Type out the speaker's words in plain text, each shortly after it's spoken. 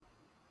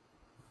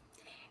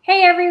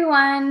Hey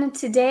everyone!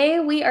 Today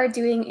we are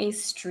doing a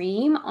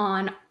stream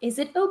on is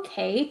it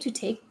okay to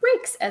take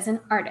breaks as an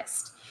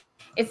artist?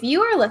 If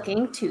you are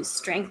looking to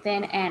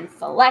strengthen and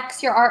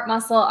flex your art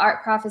muscle,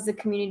 Art Prof is a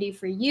community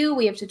for you.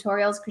 We have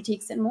tutorials,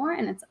 critiques, and more,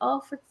 and it's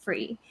all for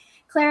free.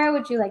 Clara,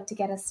 would you like to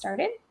get us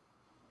started?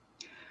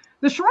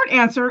 The short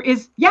answer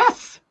is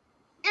yes.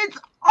 It's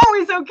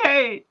always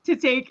okay to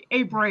take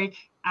a break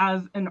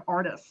as an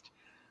artist.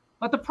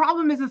 But the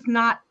problem is, it's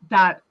not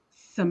that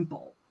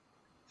simple.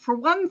 For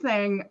one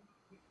thing,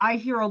 I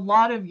hear a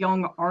lot of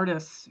young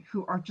artists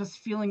who are just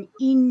feeling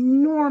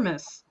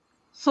enormous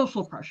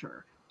social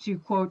pressure to,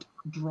 quote,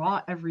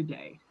 draw every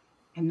day.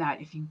 And that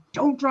if you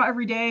don't draw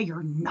every day,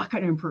 you're not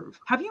going to improve.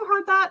 Have you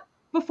heard that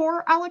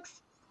before,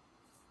 Alex?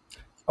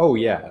 Oh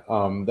yeah,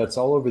 that's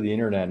all over the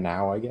internet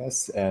now, I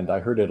guess. And I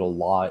heard it a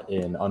lot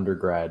in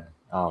undergrad.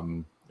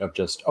 Of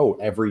just, oh,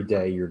 every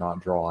day you're not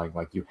drawing,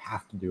 like you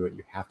have to do it,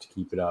 you have to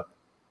keep it up,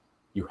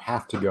 you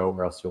have to go,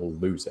 or else you'll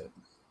lose it.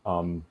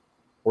 Um,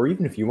 or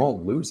even if you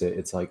won't lose it,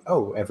 it's like,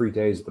 oh, every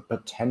day is the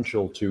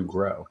potential to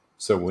grow.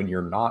 So when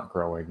you're not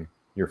growing,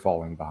 you're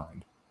falling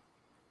behind.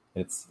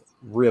 It's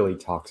really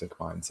toxic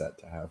mindset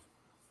to have.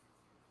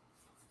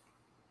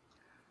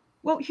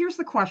 Well, here's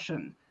the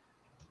question.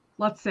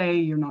 Let's say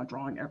you're not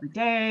drawing every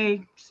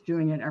day, just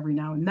doing it every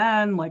now and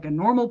then, like a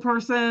normal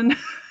person.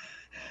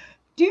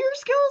 Do your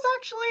skills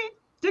actually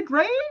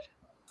degrade?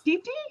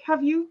 Deepti,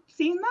 have you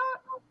seen that?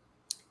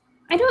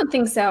 I don't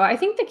think so. I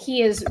think the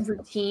key is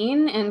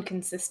routine and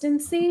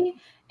consistency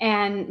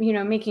and,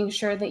 making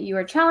sure that you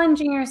are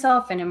challenging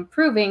yourself and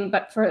improving,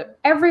 but for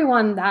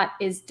everyone that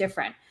is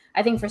different.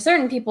 I think for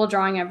certain people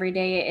drawing every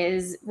day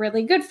is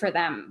really good for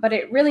them, but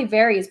it really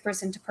varies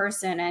person to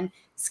person and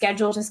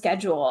schedule to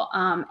schedule.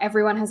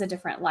 Everyone has a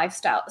different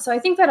lifestyle. So I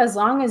think that as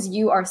long as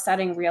you are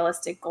setting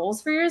realistic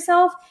goals for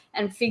yourself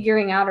and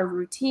figuring out a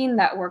routine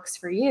that works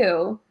for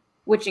you,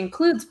 which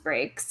includes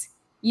breaks,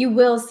 you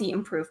will see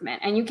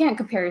improvement, and you can't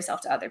compare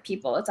yourself to other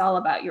people. It's all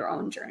about your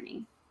own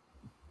journey.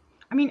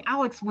 I mean,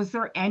 Alex, was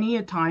there any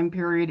a time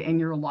period in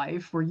your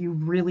life where you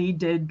really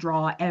did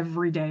draw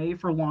every day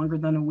for longer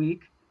than a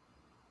week?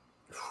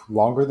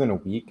 Longer than a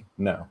week?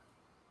 No.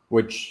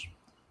 Which,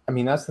 I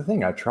mean, that's the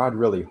thing. I tried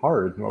really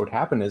hard. What would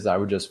happen is I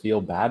would just feel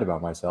bad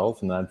about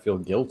myself and then I'd feel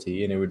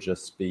guilty and it would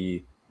just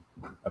be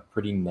a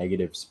pretty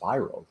negative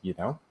spiral, you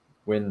know?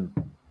 When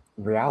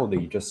in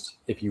reality, just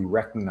if you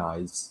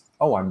recognize,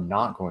 oh, I'm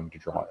not going to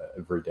draw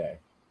every day,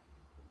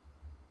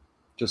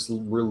 just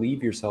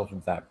relieve yourself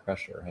of that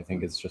pressure. I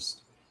think it's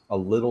just a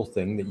little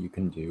thing that you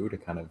can do to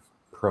kind of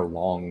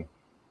prolong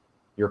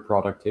your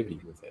productivity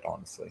with it,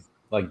 honestly.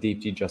 Like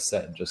Deepti just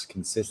said, just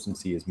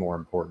consistency is more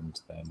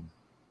important than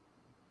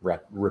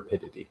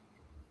rapidity.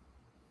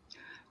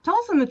 Tell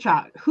us in the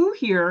chat who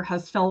here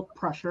has felt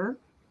pressure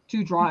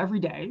to draw every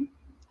day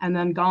and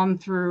then gone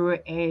through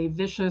a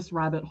vicious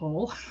rabbit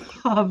hole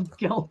of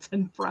guilt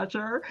and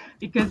pressure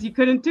because you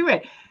couldn't do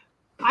it.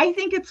 I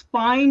think it's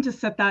fine to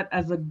set that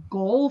as a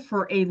goal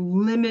for a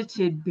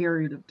limited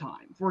period of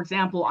time. For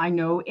example, I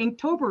know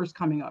Inktober is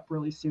coming up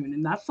really soon,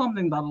 and that's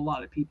something that a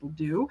lot of people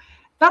do.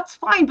 That's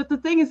fine, but the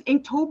thing is,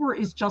 Inktober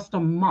is just a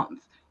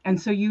month. And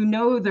so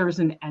there's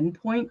an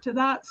endpoint to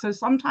that. So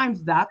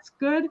sometimes that's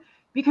good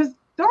because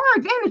there are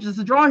advantages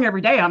to drawing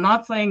every day. I'm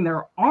not saying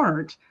there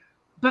aren't,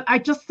 but I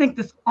just think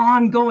this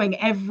ongoing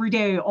every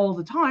day, all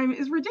the time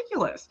is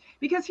ridiculous.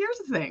 Because here's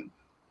the thing,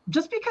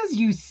 just because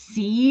you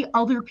see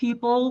other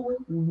people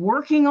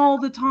working all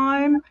the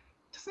time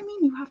doesn't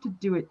mean you have to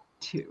do it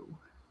too.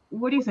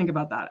 What do you think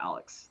about that,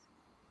 Alex?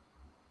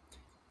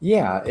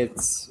 Yeah,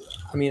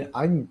 I mean,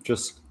 I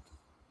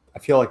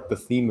feel like the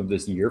theme of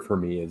this year for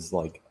me is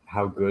like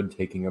how good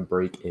taking a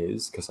break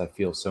is because I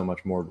feel so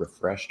much more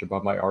refreshed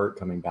about my art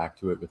coming back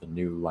to it with a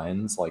new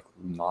lens, like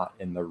not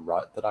in the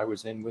rut that I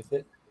was in with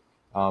it.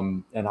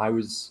 And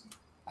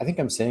I think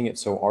I'm saying it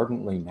so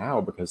ardently now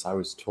because I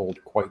was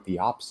told quite the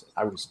opposite.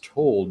 I was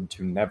told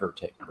to never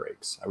take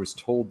breaks. I was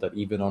told that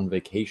even on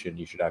vacation,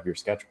 you should have your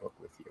sketchbook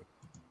with you.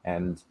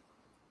 And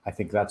I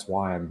think that's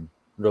why I'm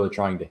really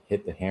trying to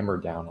hit the hammer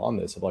down on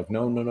this of like,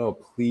 no, no, no,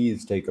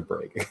 please take a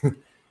break.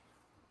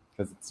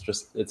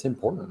 Because it's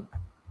important.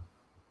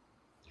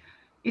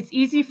 It's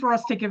easy for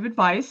us to give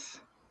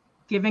advice.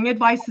 Giving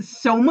advice is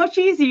so much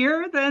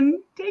easier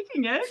than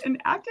taking it and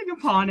acting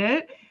upon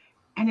it.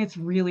 And it's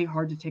really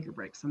hard to take a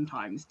break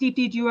sometimes.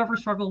 Deepti, do you ever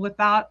struggle with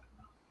that?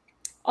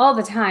 All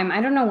the time.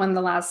 I don't know when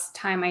the last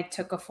time I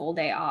took a full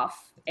day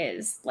off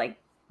is, like,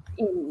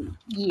 in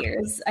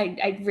years.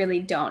 I really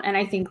don't. And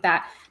I think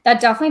that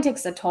definitely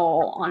takes a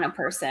toll on a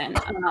person.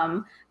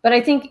 But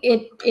I think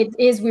it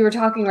is, we were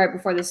talking right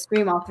before the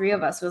stream, all three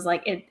of us was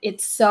like,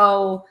 it's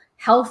so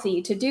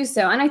healthy to do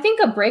so. And I think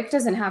a break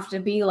doesn't have to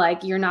be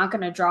like you're not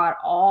going to draw at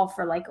all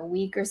for like a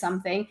week or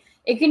something.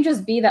 It can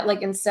just be that,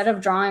 like, instead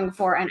of drawing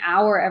for an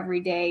hour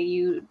every day,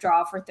 you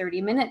draw for 30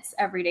 minutes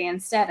every day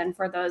instead. And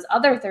for those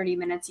other 30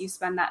 minutes, you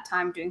spend that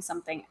time doing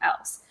something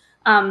else.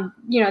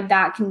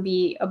 That can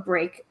be a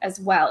break as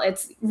well.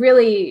 It's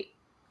really,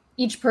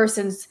 each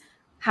person's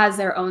has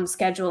their own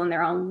schedule and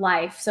their own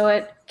life, so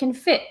it can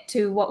fit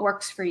to what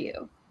works for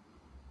you.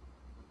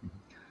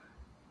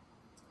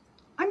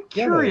 I'm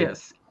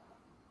curious,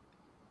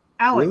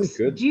 Alex,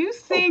 really good. Do you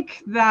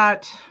think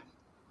that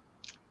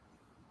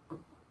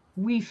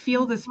we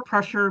feel this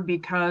pressure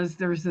because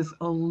there's this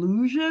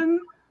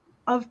illusion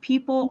of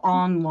people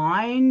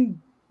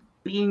online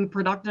being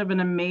productive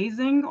and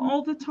amazing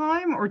all the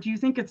time? Or do you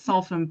think it's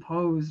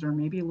self-imposed, or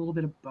maybe a little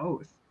bit of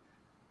both?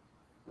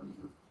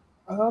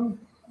 Um,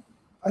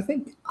 I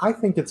think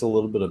it's a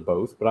little bit of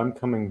both, but I'm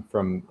coming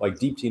from like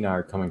Deepti and I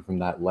are coming from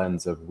that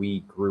lens of we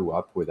grew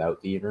up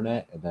without the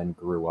internet and then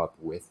grew up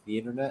with the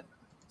internet,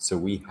 so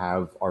we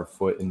have our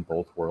foot in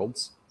both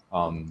worlds.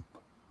 Um,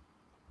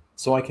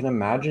 so I can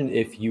imagine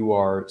if you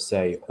are,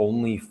 say,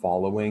 only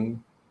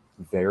following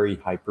very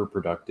hyper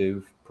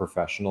productive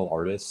professional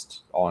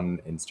artists on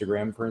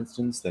Instagram, for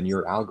instance, then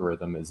your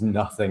algorithm is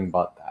nothing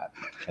but that,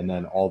 and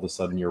then all of a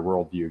sudden your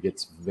worldview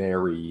gets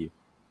very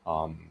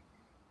um,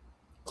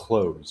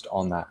 closed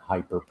on that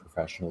hyper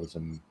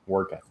professionalism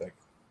work ethic.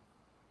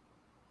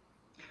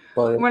 I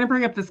But want to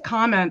bring up this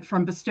comment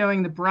from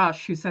Bestowing the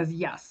Brush, who says,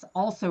 yes,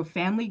 also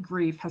family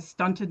grief has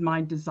stunted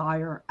my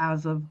desire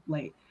as of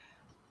late.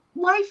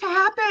 Life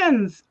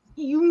happens.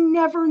 You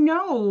never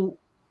know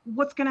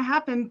what's going to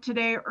happen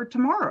today or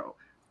tomorrow.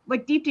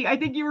 Like Deepti, I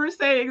think you were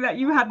saying that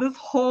you had this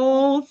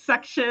whole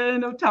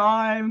section of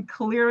time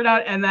cleared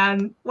out, and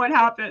then what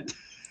happened?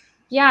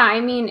 Yeah,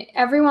 I mean,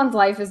 everyone's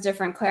life is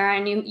different, Clara,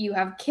 and you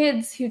have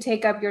kids who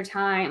take up your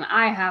time.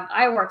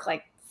 I work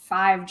like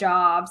 5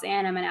 jobs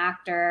and I'm an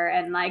actor,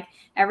 and like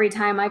every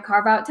time I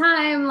carve out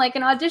time, like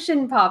an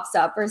audition pops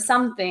up or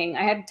something.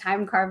 I had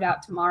time carved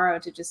out tomorrow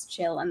to just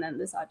chill, and then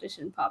this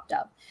audition popped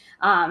up.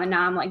 And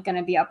now I'm like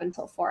gonna be up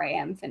until 4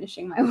 a.m.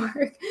 finishing my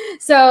work.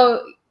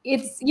 So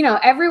it's,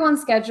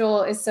 everyone's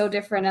schedule is so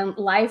different and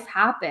life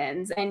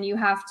happens, and you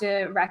have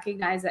to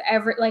recognize that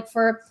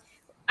for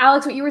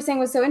Alex, what you were saying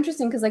was so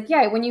interesting because, like,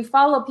 yeah, when you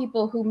follow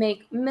people who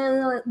make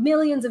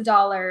millions of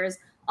dollars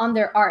on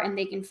their art and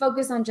they can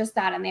focus on just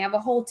that and they have a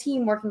whole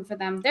team working for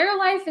them, their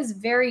life is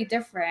very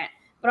different.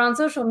 But on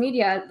social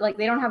media, like,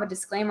 they don't have a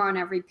disclaimer on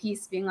every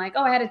piece being like,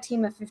 oh, I had a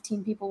team of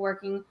 15 people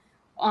working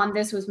on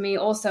this with me.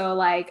 Also,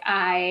 like,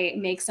 I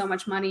make so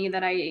much money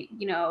that I,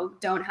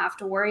 don't have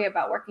to worry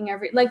about working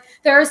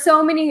there are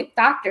so many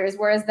factors.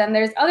 Whereas then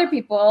there's other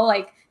people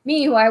like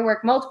me who I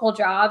work multiple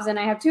jobs and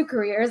I have 2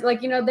 careers.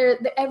 Like,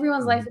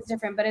 everyone's life is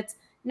different, but it's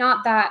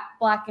not that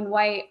black and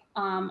white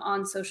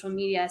on social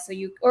media.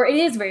 Or it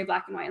is very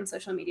black and white on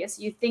social media.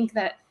 So you think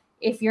that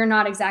if you're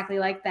not exactly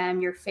like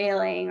them, you're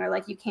failing, or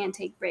like you can't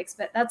take breaks,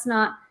 but that's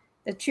not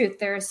the truth.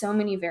 There are so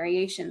many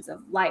variations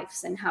of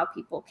lives and how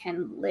people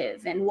can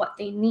live and what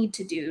they need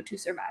to do to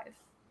survive.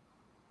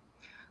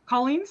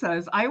 Colleen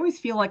says, I always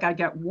feel like I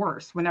get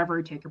worse whenever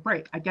I take a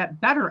break. I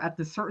get better at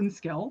this certain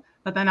skill,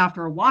 but then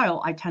after a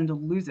while, I tend to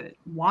lose it.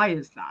 Why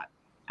is that?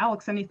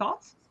 Alex, any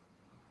thoughts?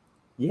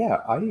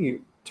 yeah, I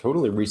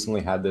totally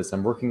recently had this.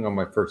 I'm working on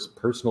my first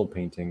personal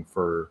painting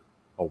for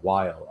a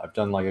while. I've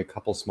done like a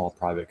couple small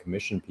private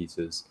commission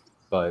pieces,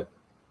 but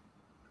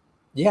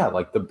yeah,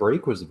 like the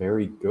break was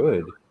very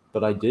good,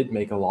 but I did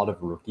make a lot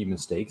of rookie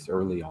mistakes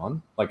early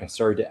on. Like I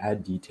started to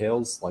add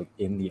details like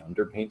in the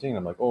underpainting.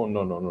 I'm like, oh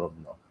no, no, no,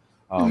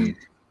 no.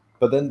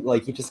 But then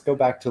like you just go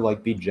back to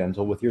like be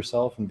gentle with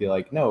yourself and be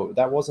like, no,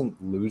 that wasn't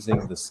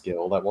losing the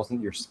skill. That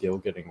wasn't your skill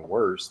getting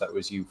worse. That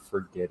was you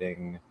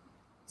forgetting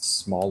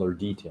smaller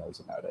details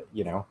about it,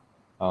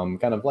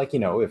 kind of like,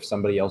 if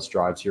somebody else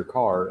drives your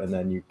car and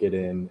then you get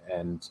in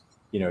and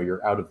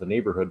you're out of the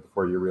neighborhood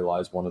before you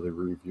realize one of the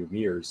rear view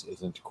mirrors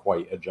isn't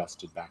quite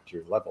adjusted back to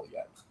your level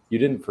yet. You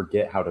didn't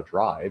forget how to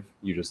drive.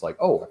 You just like,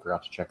 oh, I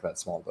forgot to check that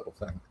small little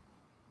thing.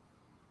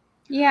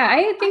 Yeah,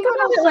 I think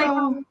about it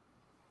like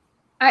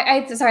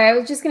I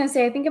was just gonna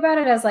say, I think about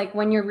it as like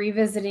when you're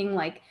revisiting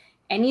like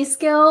any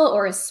skill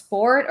or a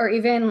sport, or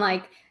even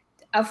like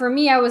for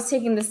me, I was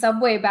taking the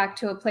subway back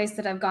to a place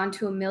that I've gone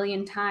to a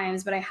million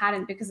times, but I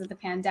hadn't because of the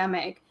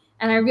pandemic.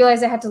 And I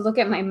realized I had to look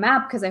at my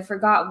map because I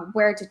forgot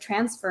where to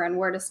transfer and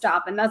where to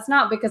stop. And that's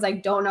not because I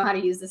don't know how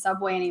to use the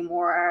subway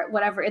anymore or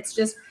whatever. It's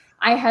just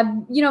I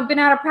had, been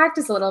out of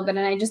practice a little bit,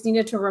 and I just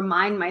needed to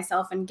remind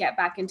myself and get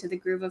back into the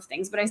groove of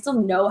things. But I still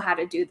know how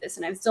to do this,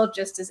 and I'm still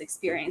just as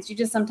experienced. You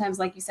just sometimes,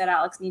 like you said,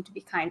 Alex, need to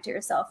be kind to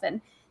yourself and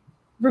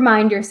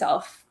remind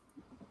yourself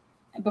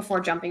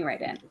before jumping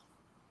right in.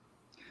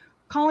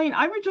 Colleen,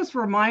 I would just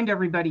remind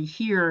everybody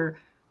here,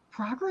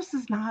 progress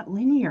is not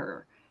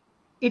linear.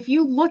 If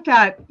you look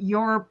at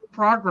your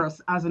progress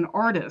as an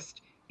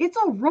artist, it's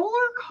a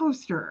roller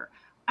coaster.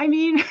 I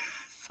mean,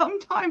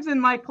 sometimes in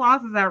my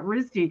classes at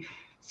RISD,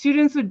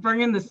 students would bring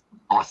in this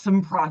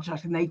awesome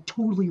project and they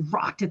totally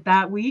rocked it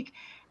that week.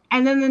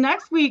 And then the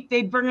next week,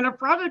 they'd bring in a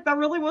project that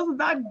really wasn't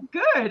that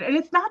good. And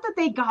it's not that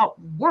they got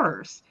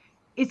worse.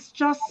 It's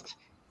just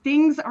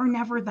things are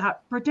never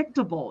that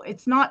predictable.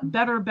 It's not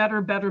better,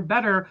 better, better,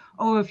 better.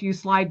 Oh, if you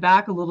slide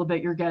back a little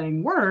bit, you're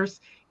getting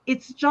worse.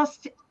 It's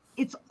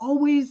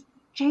always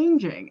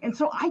changing. And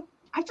so I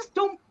just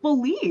don't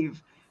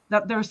believe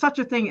that there's such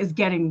a thing as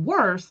getting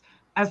worse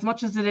as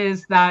much as it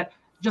is that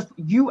just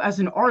you as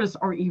an artist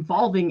are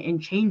evolving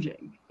and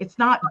changing. It's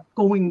not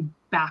going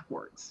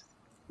backwards.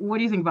 What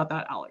do you think about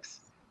that, Alex?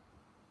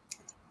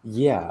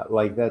 Yeah,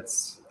 like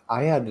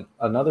I had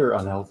another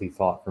unhealthy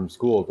thought from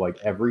school of like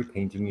every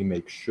painting you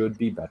make should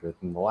be better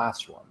than the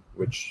last one,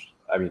 which,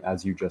 I mean,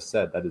 as you just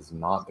said, that is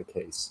not the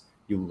case.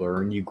 You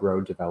learn, you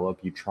grow, develop,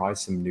 you try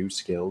some new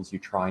skills, you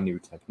try new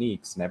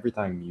techniques, and every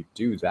time you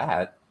do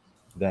that,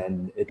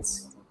 then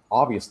it's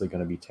obviously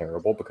going to be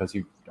terrible because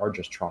you are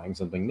just trying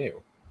something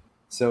new.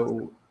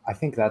 So I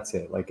think that's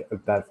it. Like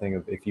that thing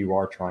of if you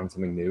are trying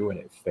something new and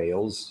it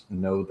fails,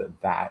 know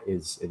that that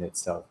is in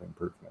itself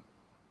improvement.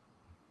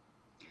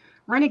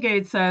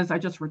 Renegade says, I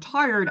just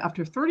retired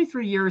after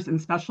 33 years in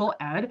special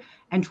ed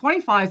and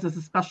 25 as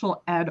a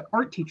special ed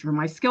art teacher.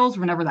 My skills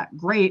were never that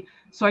great,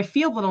 so I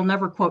feel that I'll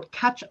never, quote,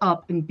 catch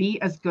up and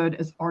be as good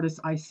as artists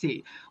I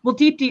see. Well,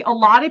 Deepti, a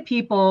lot of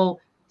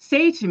people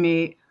say to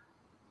me,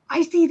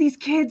 I see these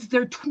kids,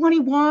 they're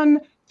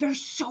 21, they're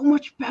so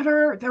much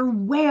better, they're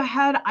way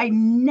ahead. I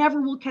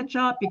never will catch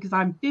up because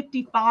I'm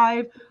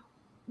 55.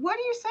 What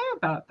do you say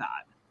about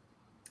that?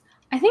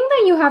 I think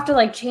that you have to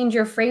like change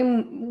your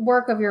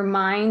framework of your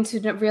mind to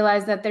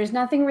realize that there's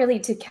nothing really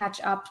to catch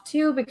up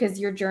to because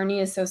your journey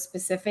is so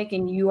specific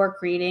and you are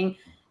creating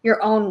your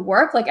own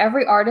work. Like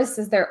every artist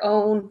is their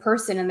own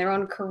person and their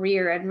own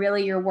career, and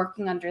really you're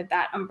working under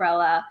that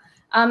umbrella.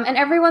 And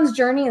everyone's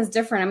journey is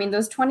different. I mean,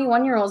 those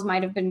 21-year-olds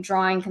might have been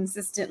drawing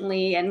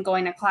consistently and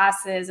going to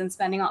classes and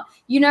spending all,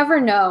 you never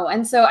know.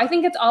 And so I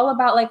think it's all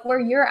about like where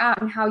you're at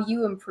and how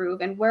you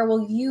improve and where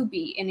will you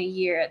be in a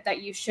year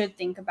that you should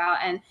think about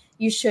and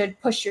you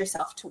should push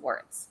yourself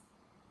towards.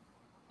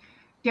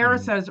 Dara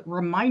says,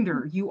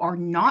 reminder, you are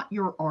not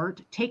your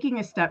art. Taking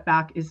a step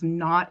back is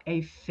not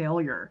a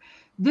failure.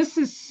 This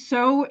is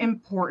so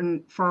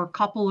important for a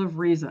couple of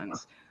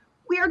reasons.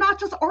 We are not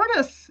just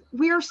artists.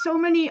 We are so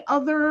many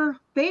other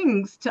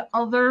things to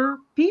other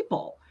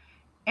people.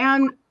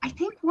 And I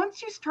think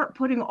once you start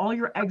putting all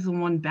your eggs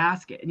in one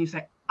basket and you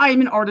say,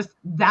 I'm an artist,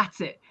 that's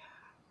it.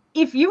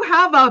 If you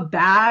have a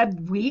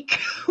bad week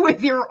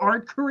with your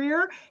art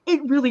career,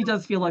 it really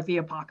does feel like the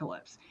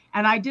apocalypse.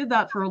 And I did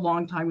that for a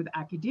long time with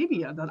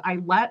academia, that I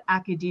let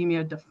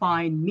academia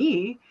define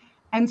me.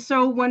 And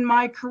so when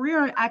my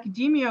career in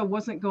academia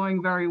wasn't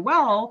going very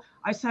well,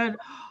 I said,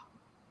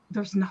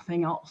 there's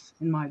nothing else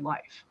in my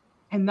life.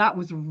 And that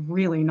was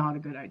really not a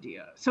good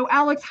idea. So,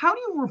 Alex, how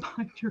do you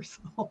remind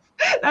yourself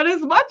that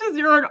as much as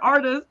you're an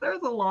artist,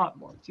 there's a lot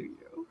more to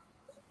you?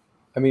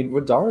 I mean,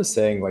 what Dara's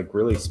saying like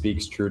really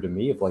speaks true to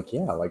me of like,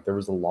 yeah, like there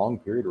was a long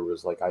period where it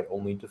was like I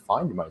only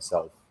defined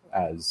myself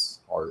as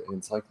art. And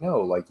it's like,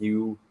 no, like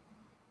you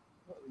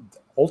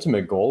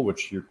ultimate goal,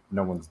 which you're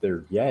no one's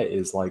there yet,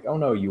 is like, oh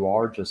no, you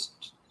are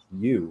just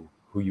you,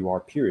 who you are,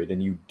 period.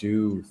 And you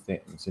do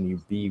things and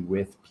you be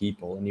with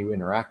people and you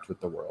interact with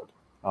the world.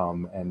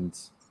 And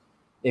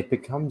it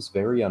becomes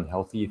very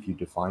unhealthy if you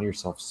define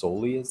yourself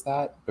solely as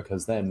that,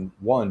 because then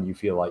one, you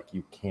feel like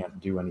you can't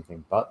do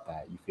anything but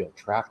that. You feel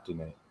trapped in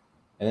it.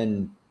 And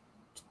then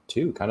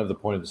two, kind of the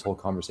point of this whole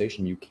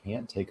conversation, you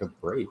can't take a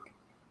break,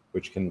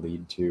 which can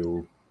lead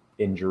to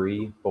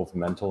injury, both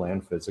mental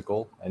and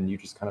physical. And you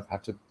just kind of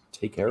have to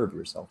take care of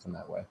yourself in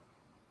that way.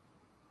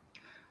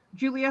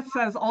 Juliet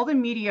says, all the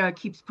media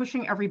keeps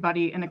pushing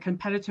everybody in a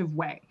competitive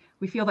way.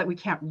 We feel that we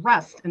can't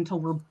rest until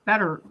we're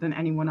better than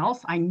anyone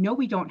else. I know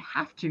we don't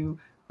have to,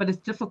 but it's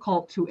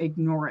difficult to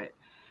ignore it.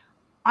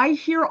 I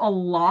hear a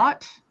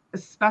lot,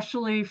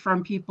 especially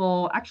from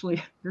people,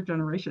 actually, your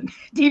generation,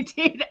 Deep,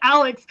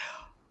 Alex,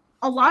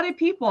 a lot of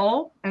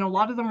people, and a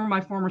lot of them are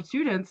my former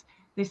students,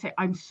 they say,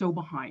 I'm so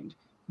behind.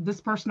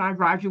 This person I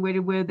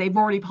graduated with, they've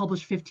already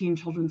published 15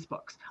 children's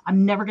books.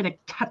 I'm never going to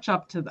catch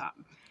up to them.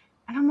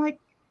 And I'm like,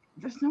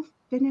 there's no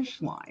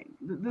finish line.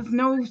 There's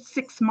no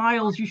 6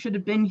 miles. You should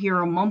have been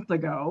here a month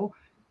ago.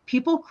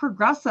 People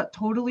progress at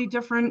totally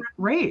different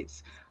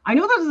rates. I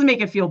know that doesn't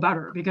make it feel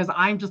better because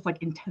I'm just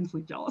like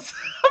intensely jealous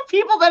of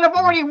people that have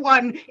already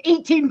won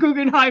 18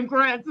 Guggenheim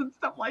grants and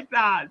stuff like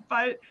that.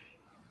 But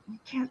you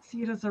can't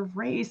see it as a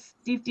race.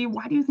 Deep,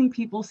 why do you think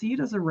people see it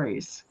as a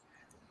race?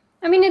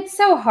 I mean, it's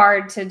so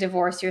hard to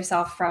divorce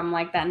yourself from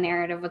like that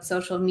narrative with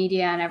social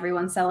media and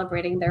everyone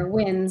celebrating their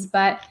wins.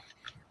 But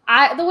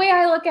the way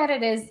I look at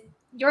it is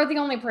you're the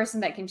only person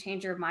that can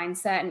change your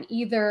mindset. And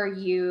either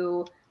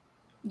you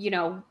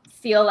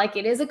feel like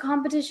it is a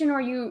competition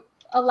or you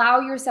allow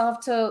yourself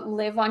to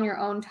live on your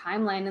own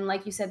timeline. And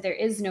like you said, there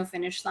is no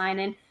finish line.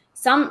 And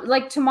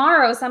like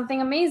tomorrow,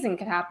 something amazing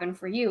could happen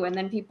for you. And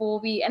then people will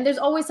be, and there's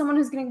always someone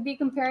who's going to be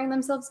comparing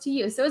themselves to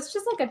you. So it's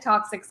just like a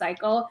toxic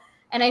cycle.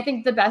 And I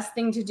think the best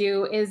thing to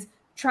do is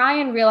try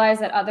and realize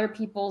that other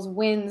people's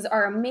wins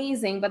are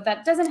amazing, but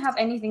that doesn't have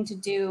anything to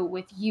do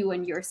with you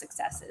and your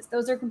successes.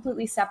 Those are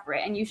completely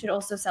separate. And you should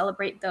also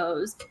celebrate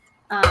those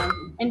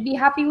and be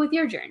happy with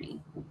your journey.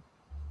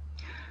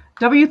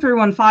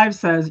 W315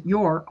 says,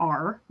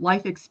 our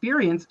life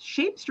experience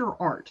shapes your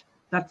art.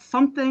 That's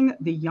something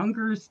the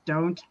youngers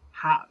don't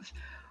have.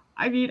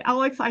 I mean,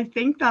 Alex, I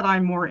think that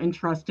I'm more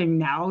interesting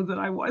now than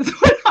I was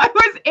when I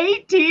was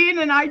 18,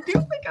 and I do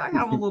think I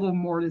have a little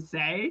more to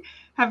say.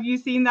 Have you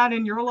seen that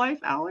in your life,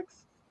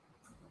 Alex?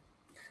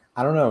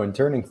 I don't know. In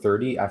turning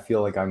 30, I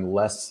feel like I'm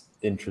less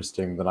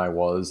interesting than I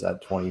was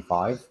at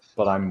 25,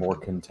 but I'm more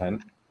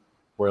content.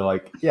 Where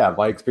like, yeah,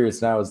 my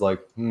experience now is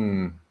like,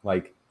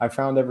 like I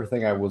found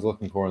everything I was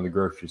looking for in the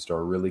grocery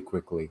store really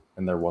quickly,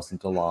 and there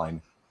wasn't a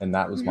line. And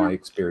that was my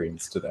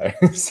experience today.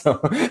 So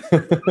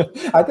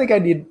I think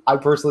I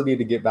personally need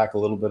to get back a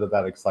little bit of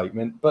that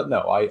excitement. But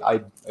no,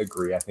 I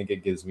agree. I think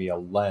it gives me a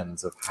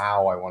lens of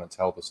how I want to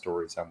tell the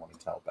stories I want to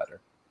tell better.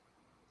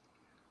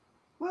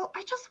 Well,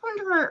 I just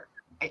wonder,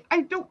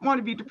 I don't want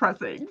to be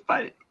depressing,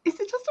 but is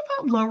it just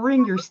about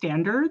lowering your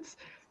standards?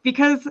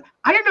 Because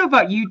I don't know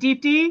about you,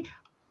 Deep D.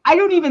 I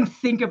don't even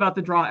think about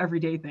the draw every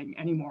day thing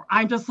anymore.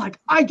 I'm just like,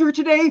 I drew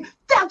today.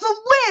 That's a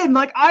win.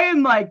 Like, I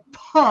am like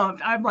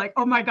pumped. I'm like,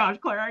 oh my gosh,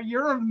 Clara,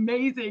 you're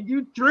amazing.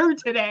 You drew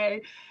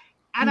today.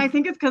 And I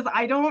think it's because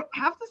I don't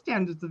have the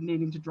standards of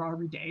needing to draw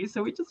every day.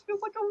 So it just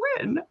feels like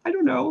a win. I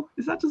don't know.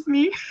 Is that just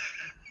me?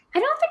 I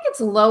don't think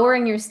it's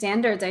lowering your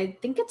standards. I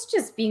think it's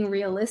just being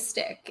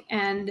realistic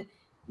and,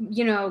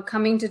 you know,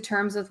 coming to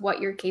terms with what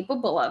you're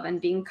capable of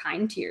and being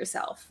kind to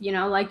yourself. You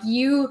know, like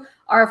you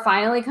are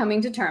finally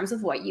coming to terms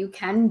with what you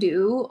can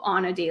do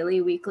on a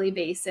daily, weekly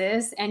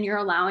basis, and you're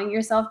allowing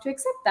yourself to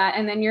accept that.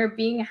 And then you're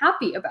being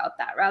happy about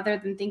that rather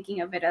than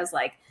thinking of it as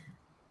like,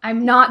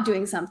 I'm not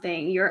doing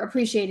something. You're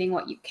appreciating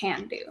what you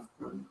can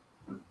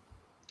do.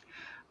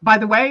 By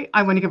the way,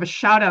 I want to give a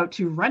shout out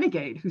to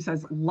Renegade, who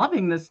says,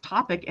 loving this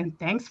topic and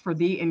thanks for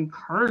the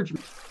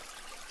encouragement.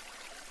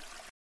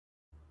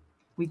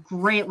 We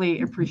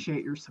greatly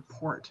appreciate your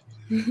support.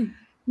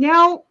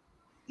 Now,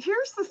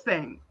 here's the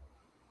thing.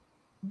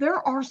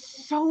 There are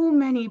so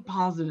many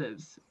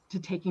positives to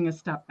taking a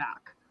step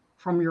back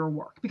from your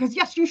work. Because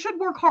yes, you should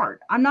work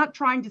hard. I'm not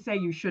trying to say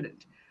you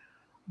shouldn't.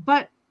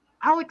 But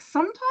Alex,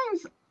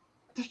 sometimes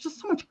there's just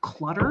so much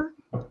clutter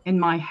in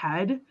my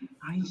head.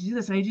 I need to do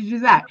this, I need to do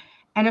that.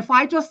 And if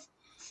I just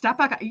step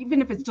back,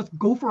 even if it's just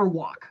go for a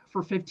walk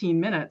for 15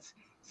 minutes,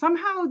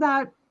 somehow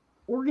that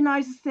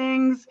organizes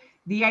things.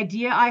 The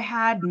idea I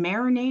had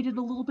marinated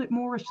a little bit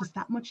more. It's just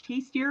that much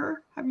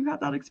tastier. Have you had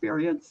that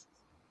experience?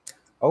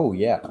 Oh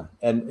yeah,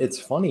 and it's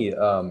funny.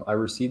 I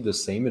received the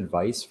same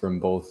advice from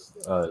both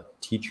a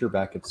teacher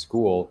back at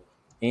school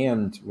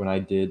and when I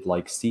did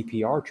like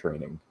CPR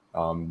training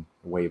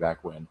way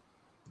back when.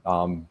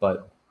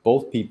 But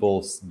both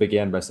people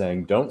began by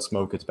saying, "Don't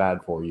smoke; it's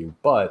bad for you."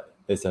 But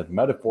they said,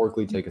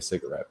 metaphorically, take a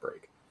cigarette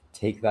break.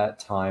 Take that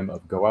time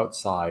of go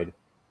outside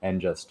and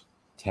just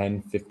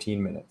 10,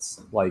 15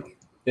 minutes. Like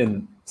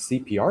in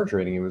CPR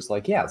training, it was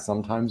like, yeah,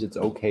 sometimes it's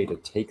okay to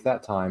take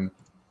that time,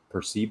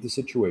 perceive the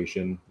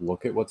situation,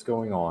 look at what's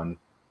going on,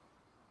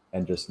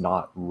 and just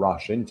not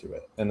rush into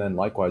it. And then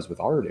likewise with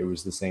art, it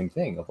was the same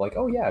thing of like,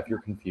 oh yeah, if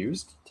you're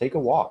confused, take a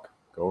walk,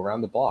 go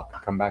around the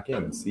block, come back in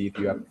and see if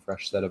you have a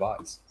fresh set of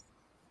eyes.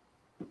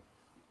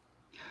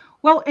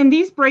 Well, and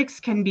these breaks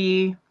can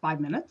be 5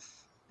 minutes.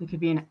 They could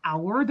be an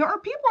hour. There are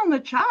people in the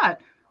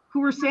chat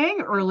who were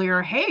saying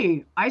earlier,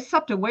 hey, I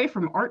stepped away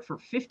from art for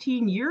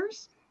 15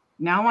 years.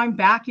 Now I'm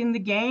back in the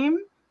game.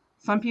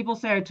 Some people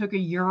say I took a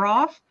year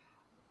off.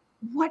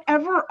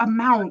 Whatever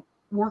amount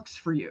works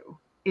for you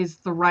is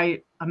the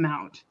right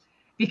amount.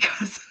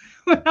 Because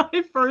when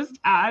I first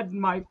had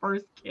my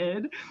first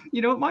kid,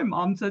 you know what my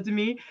mom said to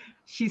me?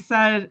 She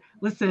said,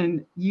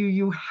 listen,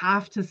 you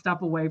have to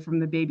step away from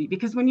the baby,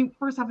 because when you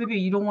first have a baby,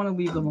 you don't want to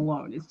leave them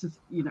alone. It's just,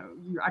 you know,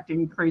 you're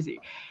acting crazy.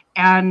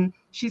 And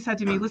she said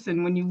to me,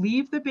 listen, when you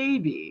leave the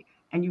baby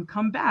and you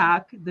come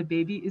back, the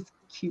baby is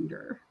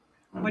cuter.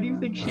 What do you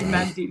think she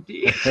meant, Deep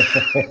D?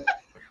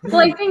 Well,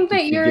 I think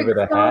that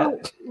you're so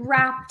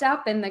wrapped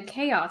up in the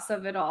chaos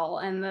of it all.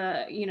 And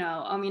you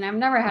know, I mean, I've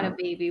never had a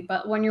baby,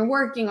 but when you're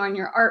working on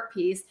your art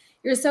piece,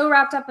 you're so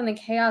wrapped up in the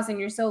chaos and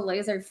you're so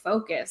laser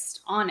focused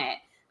on it.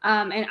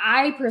 And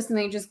I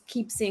personally just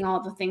keep seeing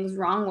all the things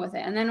wrong with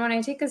it. And then when I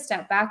take a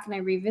step back and I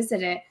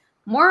revisit it,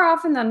 more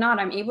often than not,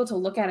 I'm able to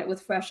look at it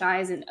with fresh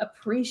eyes and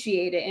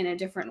appreciate it in a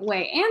different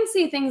way and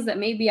see things that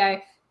maybe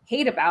I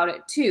hate about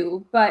it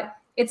too. But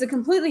it's a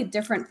completely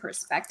different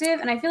perspective.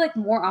 And I feel like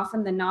more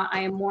often than not,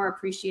 I am more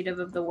appreciative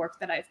of the work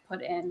that I've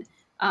put in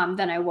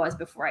than I was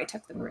before I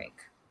took the break.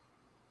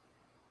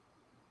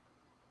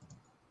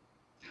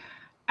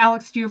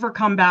 Alex, do you ever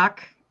come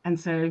back and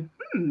say,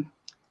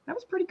 that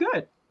was pretty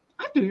good?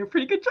 I'm doing a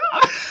pretty good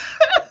job.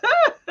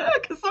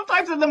 Because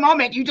sometimes in the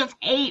moment, you just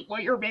hate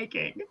what you're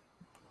making.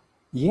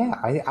 Yeah,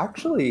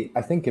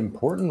 I think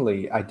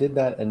importantly, I did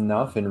that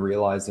enough in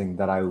realizing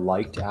that I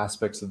liked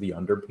aspects of the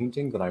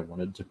underpainting that I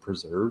wanted to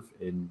preserve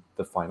in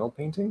the final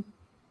painting,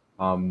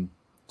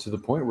 to the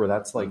point where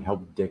that's like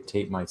helped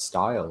dictate my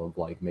style of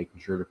like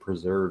making sure to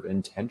preserve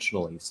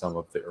intentionally some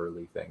of the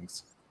early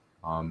things.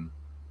 And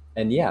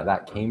yeah,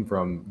 that came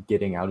from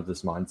getting out of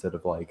this mindset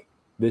of like,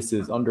 this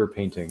is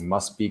underpainting,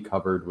 must be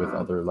covered with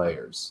other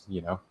layers,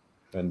 you know?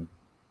 And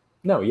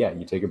no, yeah,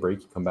 you take a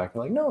break, you come back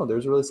and like, no,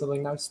 there's really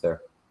something nice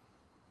there.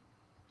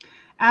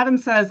 Adam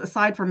says,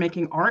 aside from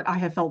making art, I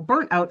have felt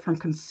burnt out from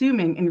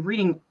consuming and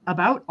reading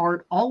about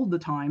art all the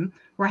time,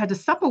 where I had to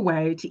step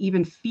away to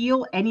even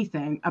feel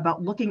anything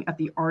about looking at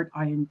the art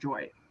I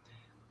enjoy.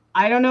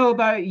 I don't know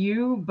about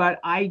you, but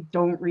I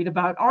don't read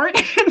about art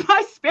in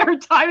my spare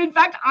time. In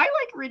fact, I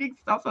like reading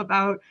stuff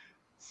about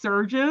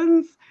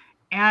surgeons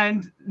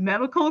and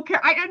medical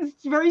care.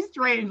 It's very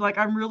strange. Like,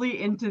 I'm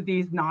really into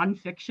these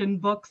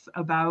nonfiction books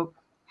about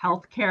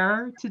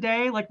healthcare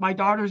today. Like, my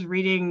daughter's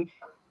reading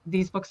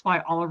these books by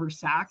Oliver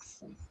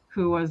Sacks,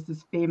 who was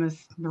this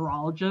famous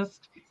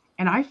neurologist.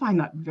 And I find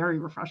that very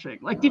refreshing.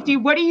 Like,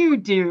 Deepti, what do you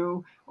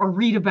do or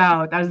read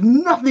about that has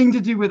nothing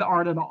to do with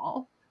art at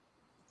all?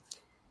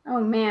 Oh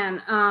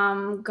man,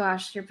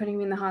 gosh, you're putting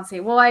me in the hot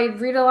seat. Well, I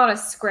read a lot of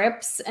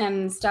scripts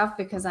and stuff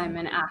because I'm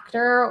an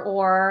actor,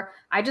 or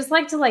I just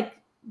like to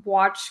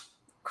watch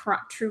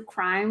true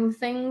crime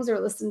things or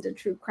listen to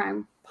true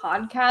crime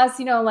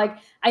podcasts.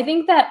 I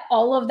think that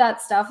all of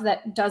that stuff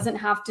that doesn't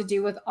have to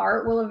do with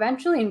art will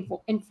eventually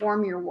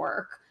inform your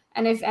work,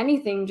 and if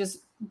anything, just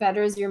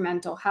betters your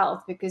mental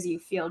health because you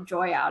feel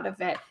joy out of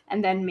it,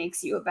 and then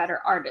makes you a better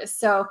artist.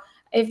 So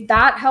if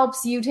that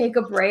helps you take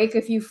a break,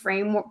 if you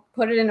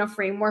put it in a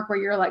framework where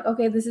you're like,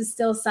 okay, this is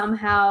still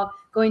somehow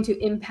going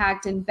to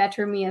impact and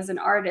better me as an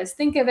artist,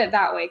 think of it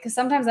that way. Because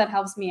sometimes that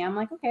helps me. I'm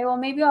like, okay, well,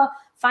 maybe I'll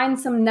find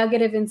some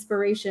nugget of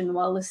inspiration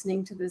while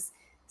listening to this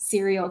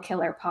serial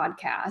killer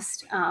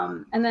podcast,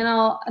 and then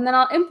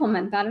I'll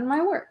implement that in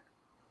my work.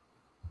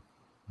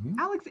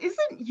 Alex,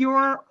 isn't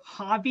your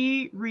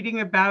hobby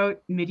reading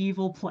about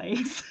medieval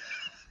plays?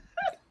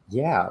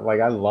 Yeah,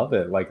 like I love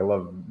it. Like I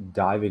love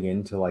diving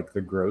into like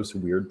the gross,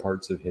 weird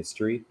parts of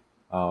history.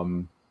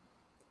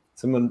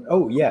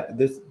 Oh yeah,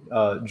 this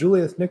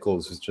Julius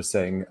Nichols was just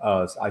saying,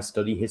 I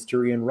study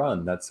history and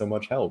run. That's so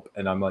much help.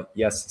 And I'm like,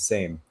 yes,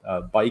 same.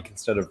 Bike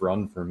instead of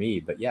run for me.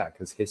 But yeah,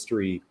 because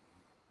history,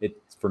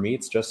 for me,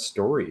 it's just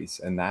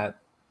stories, and that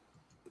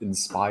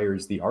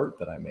inspires the art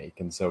that I make.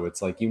 And so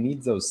it's like you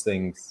need those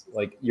things.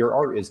 Like your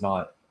art is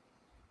not.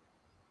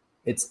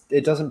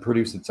 It doesn't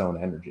produce its own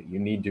energy. You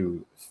need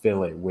to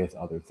fill it with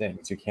other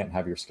things. You can't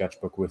have your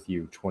sketchbook with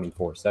you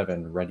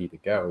 24/7 ready to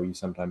go. You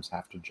sometimes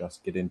have to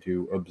just get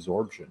into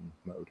absorption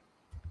mode.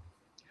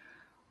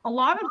 A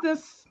lot of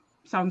this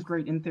sounds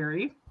great in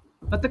theory,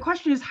 but the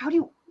question is, how do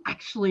you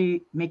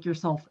actually make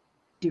yourself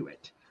do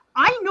it?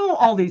 I know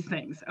all these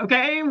things,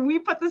 okay? We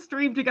put the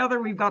stream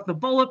together. We've got the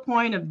bullet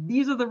point of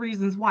these are the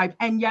reasons why,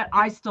 and yet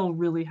I still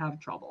really have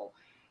trouble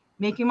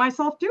making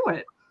myself do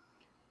it.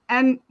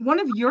 And one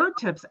of your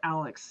tips,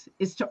 Alex,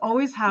 is to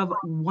always have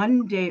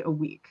one day a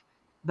week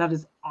that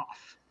is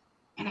off.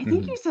 And I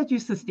think you said you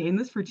sustained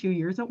this for 2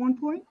 years at one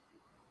point.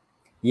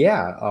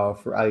 Yeah,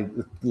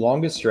 the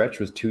longest stretch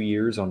was 2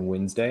 years on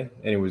Wednesday,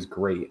 and it was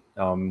great.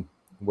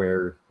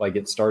 Where like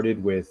it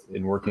started with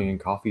in working in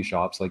coffee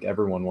shops, like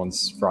everyone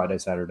wants Friday,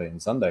 Saturday,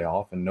 and Sunday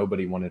off, and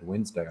nobody wanted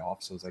Wednesday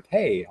off. So I was like,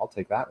 hey, I'll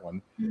take that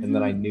one. And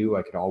then I knew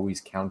I could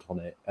always count on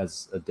it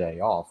as a day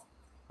off.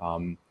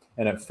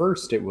 And at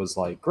first it was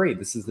like, great,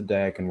 this is the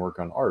day I can work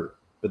on art.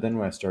 But then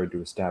when I started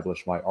to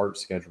establish my art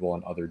schedule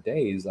on other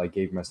days, I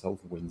gave myself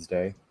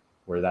Wednesday,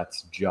 where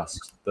that's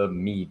just the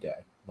me day.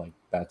 Like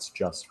that's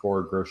just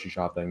for grocery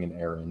shopping and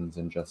errands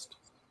and just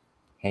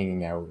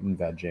hanging out and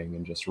vegging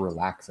and just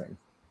relaxing.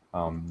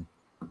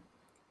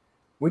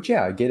 Which,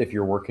 yeah, I get if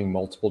you're working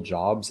multiple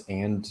jobs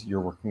and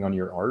you're working on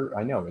your art.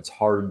 I know it's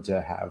hard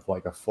to have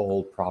like a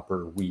full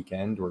proper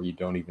weekend where you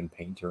don't even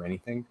paint or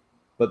anything.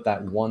 But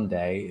that one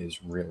day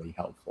is really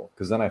helpful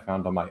because then I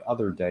found on my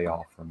other day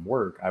off from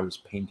work, I was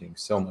painting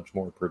so much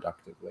more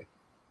productively.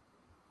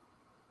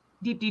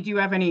 Deepti, do you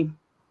have any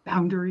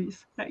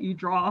boundaries that you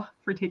draw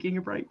for taking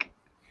a break?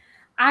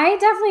 I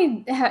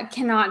definitely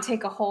cannot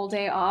take a whole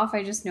day off.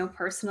 I just know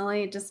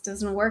personally it just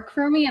doesn't work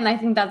for me. And I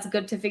think that's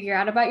good to figure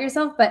out about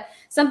yourself. But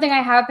something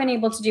I have been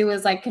able to do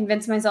is like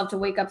convince myself to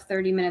wake up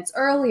 30 minutes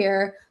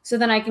earlier so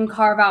then I can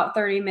carve out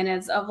 30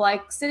 minutes of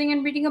like sitting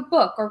and reading a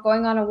book or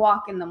going on a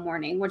walk in the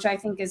morning, which I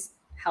think is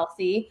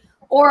healthy.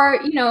 Or,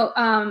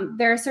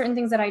 there are certain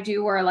things that I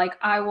do where like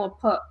I will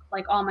put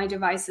like all my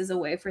devices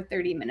away for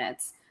 30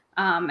 minutes.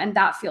 And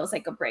that feels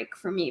like a break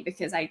for me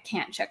because I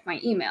can't check my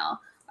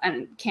email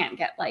and can't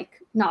get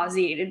like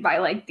nauseated by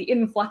like the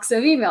influx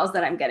of emails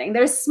that I'm getting.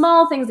 There's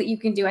small things that you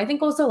can do. I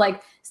think also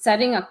like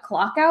setting a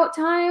clock out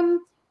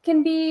time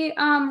can be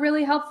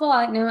really helpful.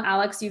 I know,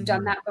 Alex, you've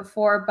done that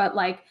before, but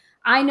like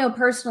I know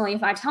personally,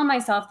 if I tell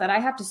myself that I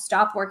have to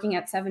stop working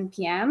at 7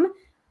 p.m.,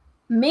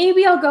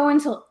 maybe I'll go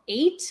until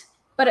 8,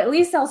 but at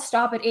least I'll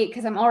stop at 8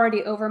 because I'm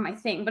already over my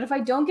thing. But if I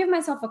don't give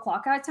myself a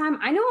clock out time,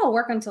 I know I'll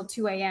work until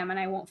 2 a.m. and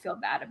I won't feel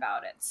bad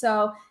about it.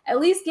 So at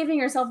least giving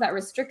yourself that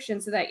restriction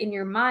so that in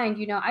your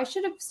mind, I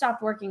should have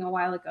stopped working a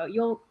while ago.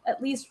 You'll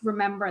at least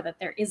remember that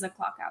there is a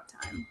clock out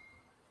time.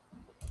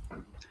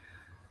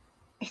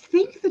 I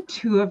think the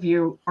two of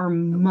you are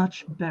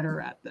much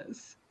better at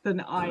this than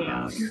I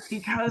am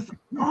because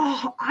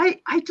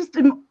I just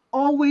am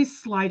always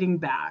sliding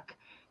back.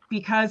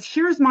 Because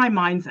here's my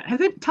mindset.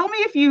 Tell me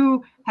if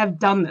you have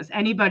done this,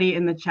 anybody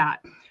in the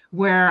chat,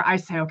 where I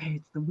say, okay,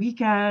 it's the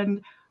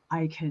weekend,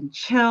 I can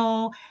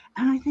chill.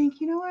 And I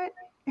think, you know what?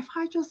 If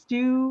I just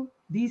do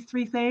these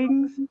 3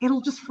 things,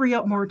 it'll just free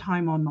up more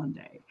time on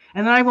Monday.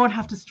 And then I won't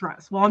have to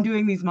stress while I'm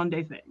doing these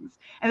Monday things.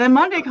 And then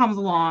Monday comes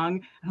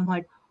along and I'm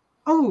like,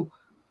 oh,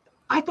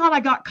 I thought I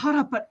got caught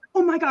up, but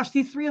oh my gosh,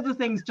 these 3 other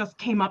things just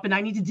came up and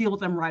I need to deal with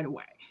them right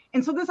away.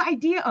 And so this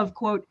idea of,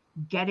 quote,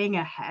 getting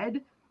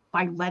ahead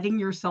by letting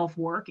yourself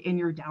work in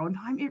your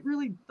downtime, it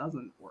really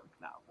doesn't work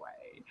that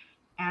way.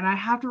 And I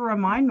have to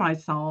remind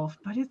myself,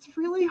 but it's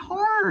really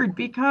hard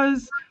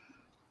because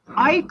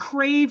I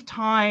crave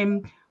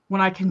time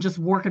when I can just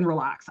work and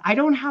relax. I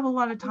don't have a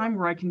lot of time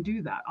where I can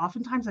do that.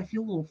 Oftentimes I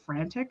feel a little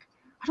frantic.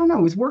 I don't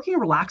know. Is working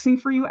relaxing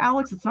for you,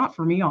 Alex? It's not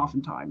for me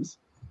oftentimes.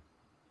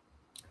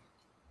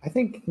 I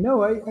think,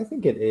 no, I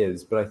think it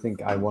is, but I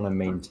think I want to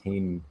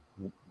maintain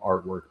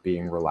artwork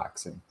being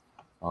relaxing.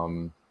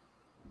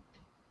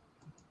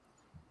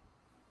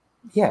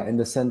 Yeah, in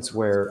the sense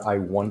where I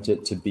want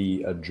it to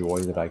be a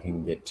joy that I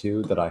can get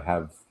to, that I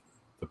have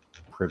the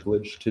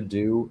privilege to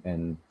do.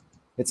 And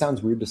it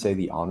sounds weird to say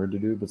the honor to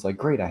do, but it's like,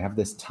 great, I have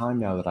this time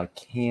now that I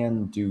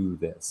can do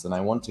this. And I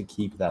want to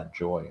keep that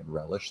joy and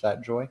relish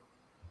that joy.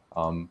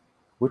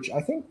 Which I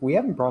think we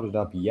haven't brought it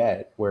up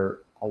yet, where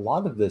a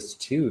lot of this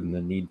too, and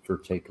the need for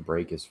take a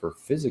break is for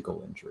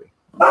physical injury.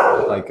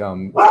 Like,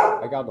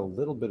 I got a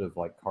little bit of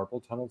like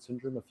carpal tunnel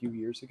syndrome a few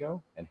years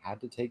ago and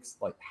had to take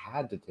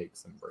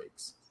some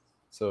breaks.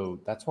 So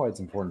that's why it's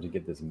important to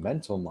get this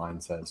mental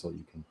mindset so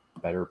you can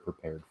better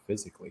prepared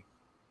physically.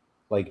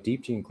 Like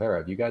Deepti and Clara,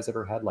 have you guys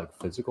ever had like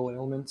physical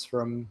ailments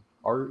from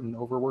art and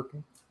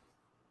overworking?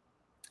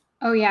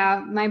 Oh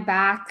yeah, my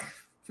back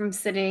from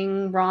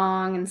sitting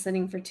wrong and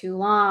sitting for too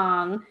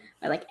long.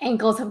 My like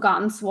ankles have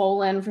gotten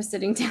swollen for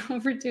sitting down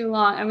for too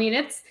long. I mean,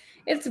 it's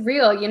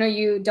real. You know,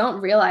 you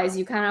don't realize,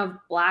 you kind of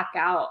black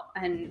out,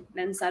 and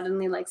then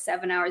suddenly like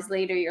 7 hours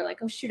later you're like,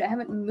 oh shoot, I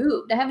haven't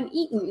moved, I haven't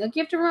eaten. Like,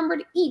 you have to remember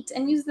to eat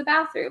and use the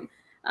bathroom.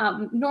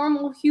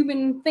 Normal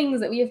human things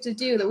that we have to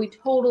do that we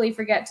totally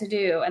forget to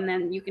do, and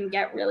then you can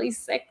get really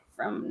sick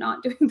from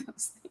not doing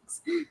those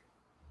things.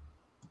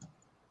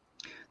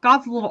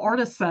 God's Little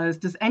Artist says,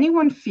 does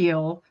anyone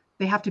feel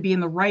they have to be in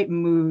the right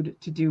mood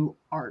to do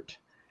art?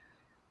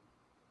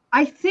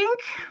 I think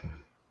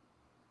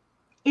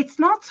it's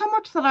not so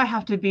much that I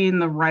have to be in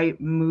the right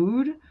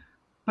mood,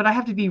 but I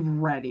have to be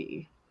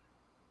ready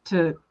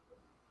to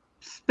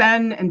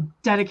spend and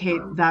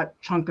dedicate that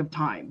chunk of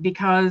time.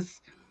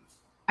 Because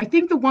I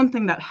think the one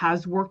thing that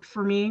has worked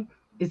for me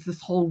is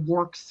this whole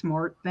work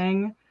smart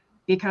thing.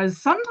 Because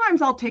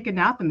sometimes I'll take a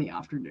nap in the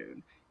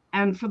afternoon.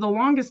 And for the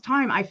longest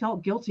time, I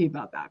felt guilty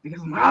about that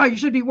because I'm like, oh, you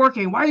should be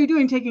working. Why are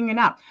you taking a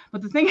nap?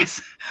 But the thing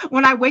is,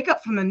 when I wake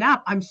up from the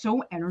nap, I'm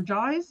so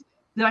energized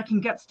that I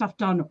can get stuff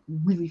done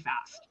really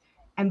fast.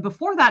 And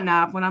before that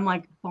nap, when I'm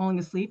like falling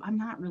asleep, I'm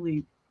not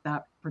really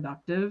that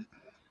productive.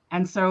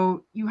 And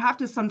so you have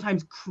to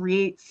sometimes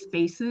create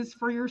spaces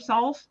for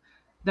yourself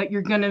that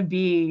you're going to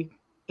be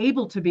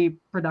able to be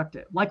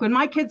productive. Like when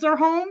my kids are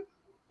home,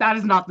 that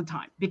is not the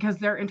time because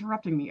they're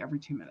interrupting me every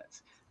 2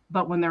 minutes.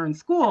 But when they're in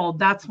school,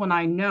 that's when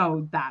I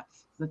know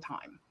that's the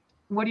time.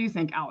 What do you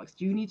think, Alex?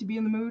 Do you need to be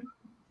in the mood?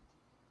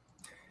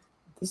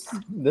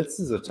 This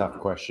is a tough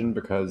question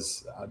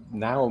because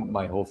now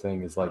my whole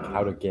thing is like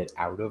how to get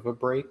out of a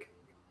break.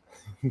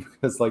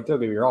 Because like, don't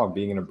get me wrong,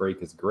 being in a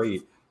break is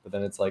great, but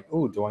then it's like,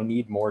 oh, do I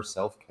need more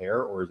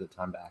self-care or is it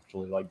time to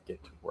actually like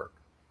get to work?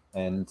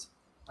 And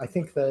I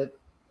think that,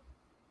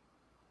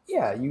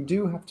 yeah, you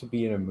do have to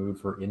be in a mood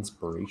for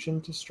inspiration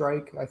to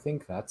strike. I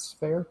think that's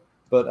fair.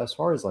 But as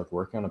far as like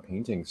working on a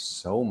painting,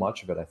 so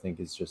much of it, I think,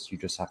 is just you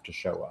just have to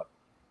show up.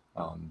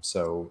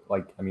 So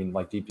like, I mean,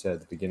 like Deep said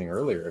at the beginning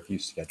earlier, if you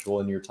schedule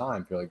in your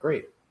time, if you're like,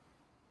 great,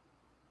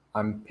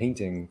 I'm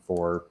painting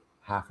for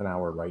half an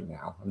hour right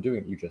now. I'm doing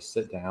it. You just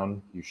sit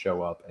down, you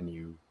show up, and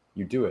you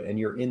do it, and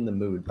you're in the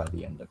mood by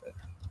the end of it.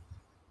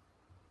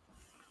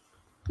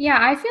 Yeah,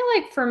 I feel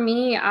like for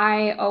me,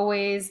 I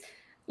always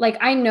like,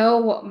 I know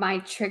what my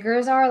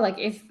triggers are. Like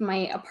if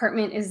my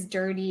apartment is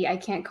dirty, I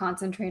can't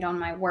concentrate on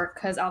my work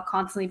because I'll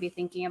constantly be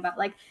thinking about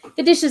like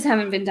the dishes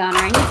haven't been done or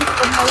I need to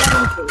put my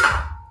laundry.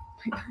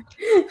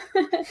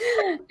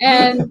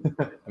 And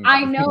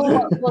I know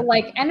what will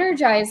like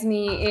energize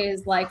me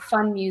is like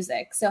fun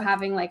music. So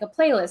having like a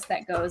playlist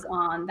that goes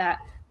on that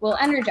will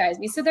energize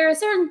me. So there are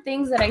certain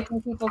things that I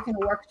think people can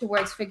work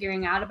towards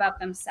figuring out about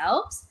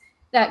themselves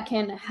that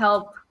can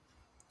help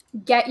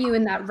get you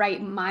in that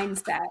right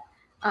mindset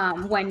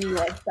when you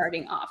are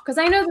starting off. Because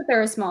I know that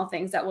there are small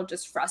things that will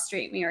just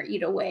frustrate me or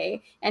eat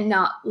away and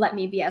not let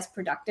me be as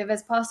productive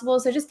as possible.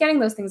 So just getting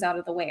those things out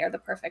of the way are the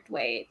perfect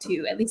way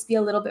to at least be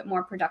a little bit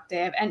more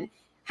productive and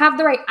have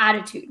the right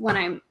attitude when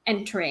I'm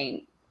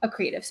entering a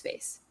creative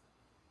space.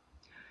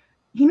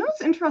 You know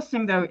what's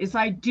interesting though is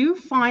I do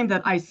find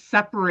that I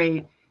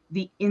separate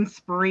the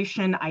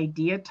inspiration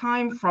idea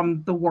time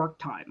from the work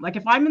time. Like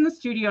if I'm in the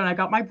studio and I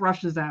got my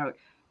brushes out,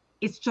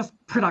 it's just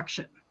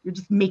production. You're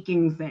just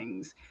making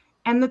things.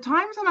 And the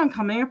times that I'm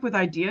coming up with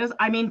ideas,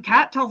 I mean,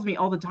 Kat tells me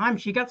all the time,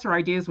 she gets her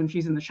ideas when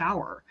she's in the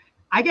shower.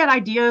 I get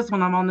ideas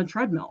when I'm on the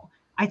treadmill.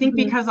 I think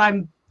because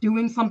I'm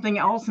doing something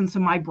else and so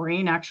my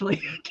brain actually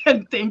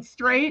can think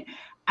straight.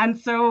 And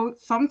so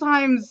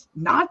sometimes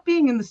not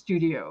being in the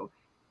studio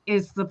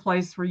is the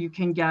place where you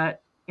can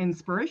get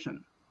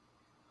inspiration.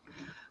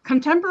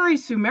 Contemporary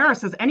Sumera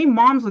says, any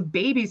moms with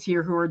babies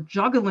here who are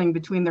juggling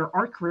between their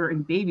art career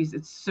and babies,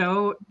 it's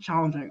so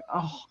challenging.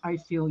 Oh, I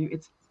feel you.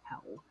 It's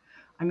hell.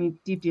 I mean,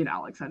 Deepti and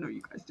Alex, I know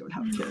you guys don't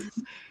have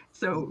kids,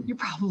 so you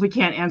probably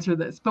can't answer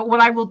this. But what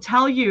I will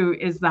tell you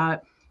is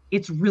that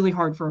it's really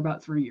hard for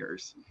about 3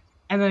 years.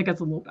 And then it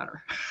gets a little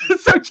better.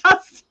 So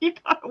just, you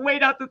gotta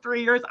wait out the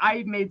 3 years.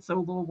 I made so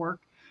little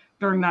work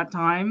during that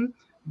time.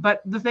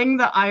 But the thing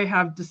that I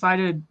have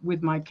decided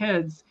with my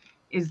kids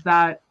is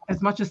that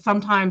as much as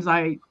sometimes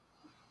I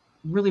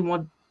really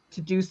want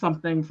to do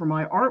something for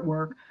my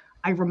artwork,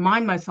 I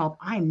remind myself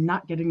I'm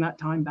not getting that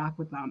time back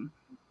with them.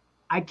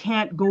 I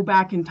can't go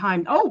back in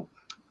time. Oh,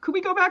 could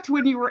we go back to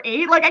when you were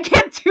 8? Like, I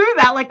can't do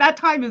that. Like, that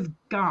time is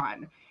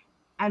gone.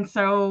 And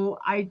so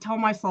I tell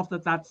myself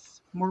that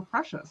that's more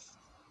precious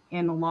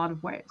in a lot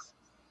of ways.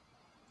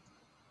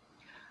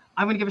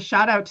 I'm going to give a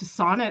shout out to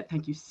Sonnet.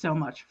 Thank you so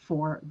much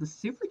for the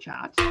super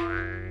chat.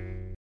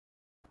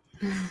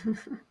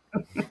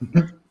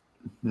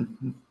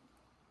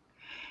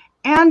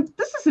 And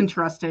this is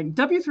interesting.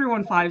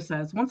 W315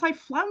 says, once I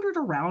floundered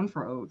around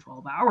for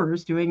 12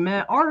 hours doing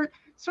minute art,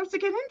 it starts to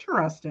get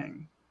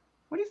interesting.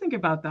 What do you think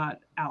about that,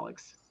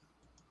 Alex?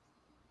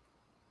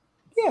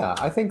 Yeah,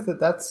 I think that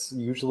that's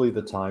usually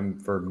the time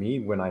for me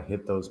when I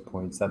hit those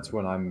points. That's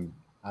when I'm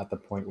at the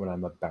point when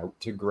I'm about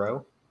to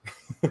grow.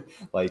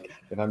 Like,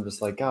 if I'm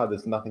just like, God,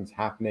 there's nothing's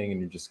happening,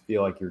 and you just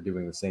feel like you're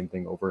doing the same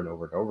thing over and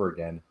over and over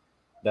again,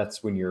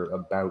 that's when you're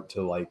about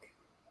to, like,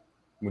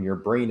 when your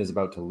brain is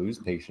about to lose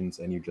patience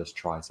and you just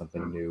try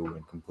something new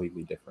and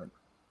completely different.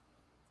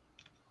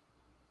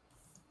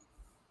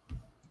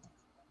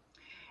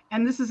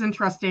 And this is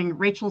interesting.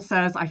 Rachel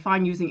says, I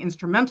find using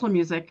instrumental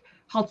music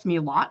helps me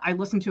a lot. I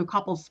listen to a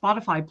couple of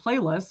Spotify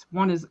playlists.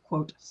 One is,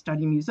 quote,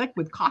 study music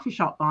with coffee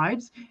shop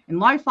vibes, and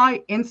li-fi,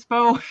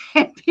 inspo,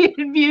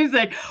 ambient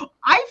music.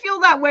 I feel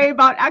that way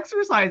about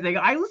exercising.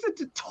 I listen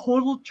to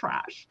total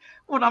trash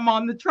when I'm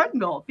on the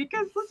treadmill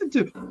because listen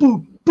to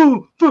boom,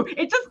 boom, boom.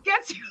 It just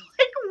gets you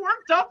like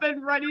worked up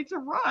and ready to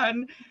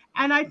run.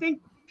 And I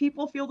think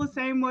people feel the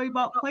same way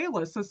about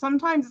playlists. So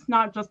sometimes it's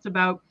not just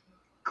about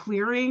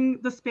clearing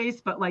the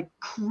space, but like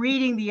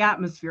creating the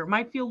atmosphere. It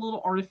might feel a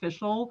little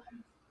artificial,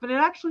 but it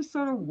actually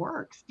sort of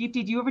works.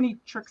 Deepti, do you have any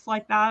tricks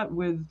like that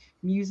with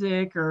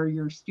music or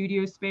your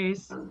studio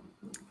space?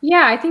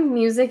 Yeah, I think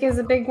music is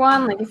a big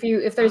one. Like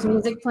if there's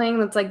music playing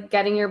that's like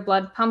getting your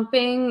blood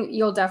pumping,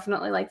 you'll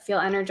definitely like feel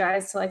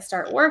energized to like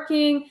start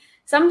working.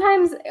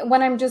 Sometimes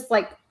when I'm just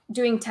like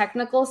doing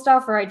technical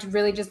stuff or I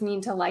really just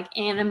need to like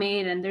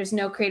animate and there's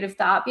no creative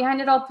thought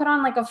behind it, I'll put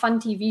on like a fun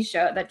TV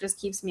show that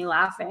just keeps me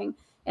laughing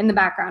in the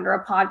background, or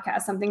a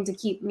podcast, something to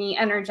keep me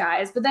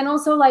energized. But then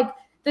also like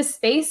the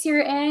space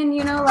you're in,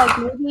 you know, like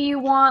maybe you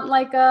want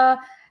like a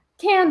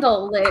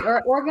candle lit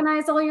or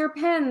organize all your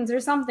pens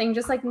or something.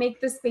 Just like make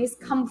the space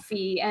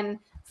comfy and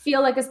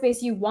feel like a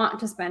space you want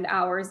to spend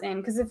hours in.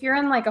 Because if you're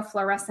in like a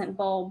fluorescent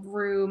bulb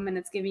room and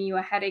it's giving you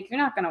a headache, you're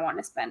not going to want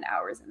to spend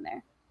hours in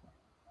there.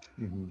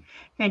 Mm-hmm.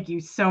 Thank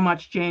you so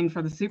much, Jane,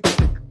 for the super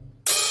sticker.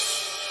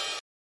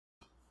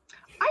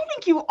 I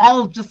think you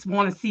all just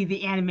want to see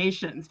the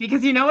animations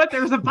because you know what?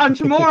 There's a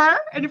bunch more.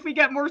 And if we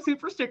get more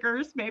super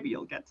stickers, maybe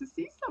you'll get to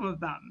see some of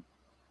them.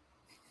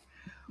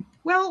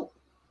 Well,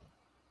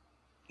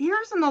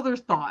 here's another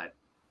thought,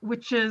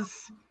 which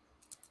is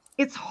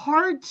it's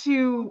hard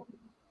to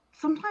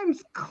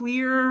sometimes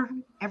clear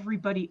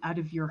everybody out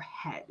of your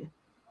head.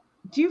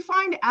 Do you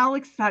find,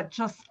 Alex, that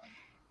just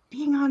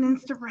being on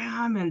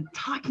Instagram and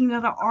talking to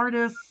the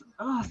artists,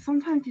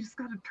 sometimes you just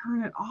got to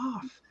turn it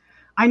off?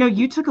 I know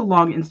you took a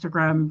long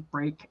Instagram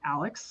break,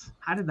 Alex.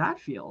 How did that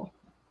feel?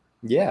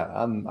 Yeah,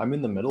 I'm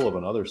in the middle of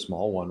another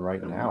small one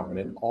right now, and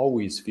it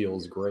always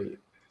feels great.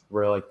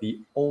 Where like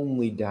the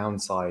only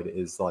downside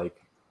is like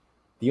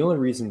the only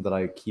reason that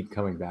I keep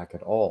coming back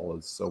at all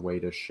is a way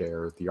to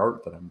share the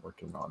art that I'm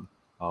working on.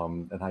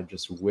 And I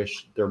just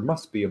wish there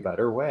must be a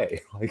better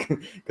way, like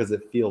because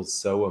it feels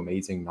so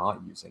amazing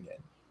not using it.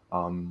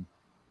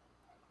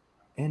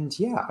 And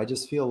yeah, I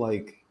just feel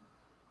like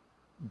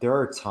there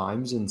are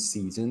times and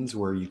seasons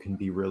where you can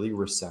be really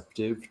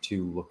receptive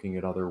to looking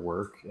at other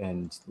work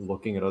and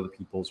looking at other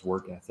people's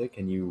work ethic,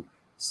 and you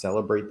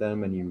celebrate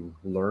them and you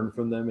learn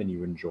from them and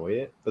you enjoy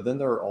it. But then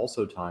there are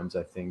also times,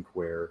 I think,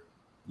 where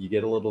you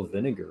get a little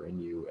vinegar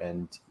in you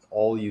and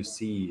all you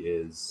see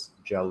is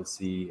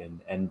jealousy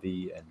and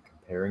envy and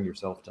comparing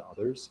yourself to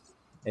others.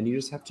 And you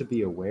just have to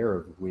be aware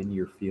of when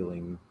you're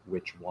feeling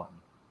which one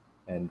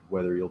and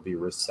whether you'll be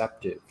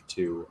receptive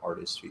to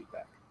artist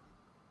feedback.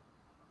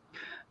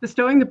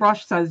 Bestowing the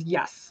Brush says,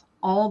 yes,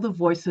 all the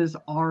voices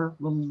are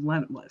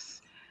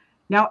relentless.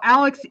 Now,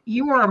 Alex,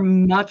 you are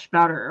much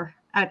better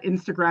at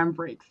Instagram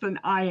breaks than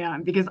I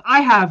am because I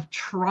have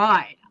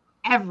tried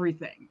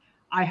everything.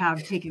 I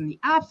have taken the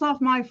apps off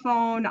my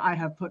phone. I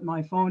have put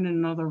my phone in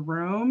another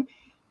room.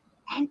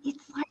 And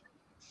it's like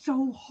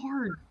so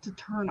hard to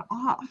turn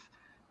off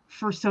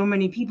for so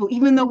many people,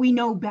 even though we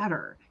know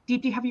better.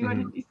 Deepti, have you had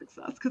any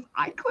success? Because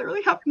I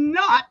clearly have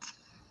not.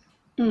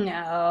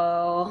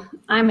 No,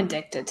 I'm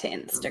addicted to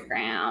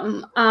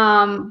Instagram.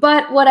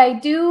 But what I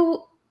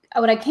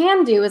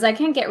can do is I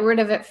can't get rid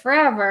of it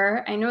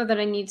forever. I know that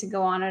I need to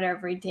go on it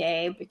every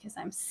day because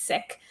I'm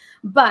sick.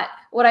 But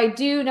what I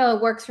do know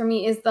works for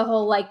me is the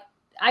whole like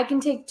I can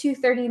take 2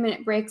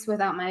 30-minute breaks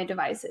without my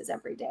devices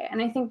every day.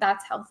 And I think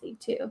that's healthy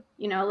too.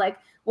 You know, like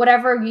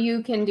whatever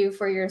you can do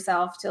for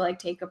yourself to like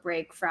take a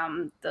break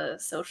from the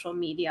social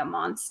media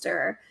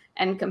monster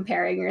and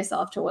comparing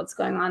yourself to what's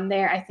going on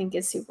there, I think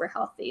is super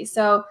healthy.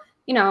 So,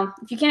 you know,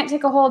 if you can't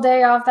take a whole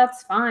day off,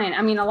 that's fine.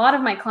 I mean, a lot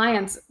of my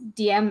clients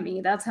DM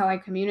me. That's how I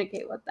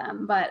communicate with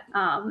them. But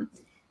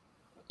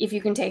if you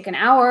can take an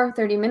hour,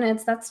 30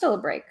 minutes, that's still a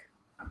break.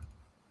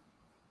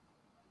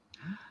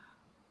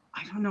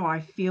 I don't know. I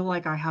feel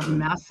like I have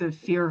massive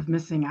fear of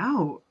missing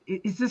out.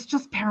 Is this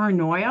just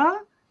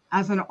paranoia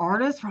as an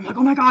artist? I'm like,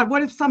 oh my God,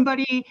 what if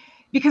somebody,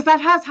 because that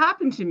has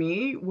happened to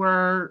me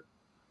where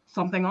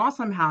something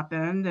awesome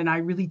happened and I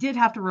really did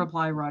have to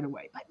reply right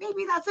away. But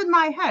maybe that's in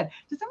my head.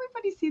 Does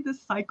everybody see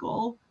this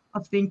cycle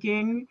of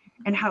thinking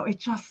and how it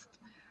just,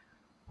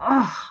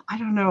 I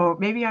don't know.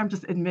 Maybe I'm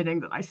just admitting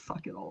that I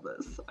suck at all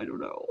this. I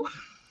don't know.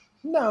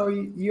 No,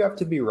 you have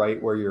to be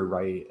right where you're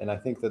right. And I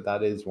think that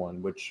that is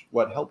one, which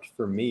what helped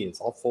for me is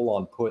I'll full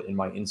on put in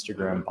my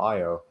Instagram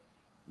bio.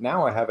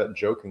 Now I have it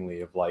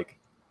jokingly of like,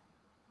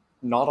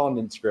 not on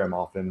Instagram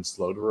often,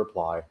 slow to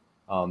reply.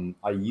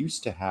 I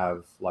used to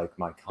have like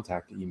my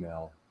contact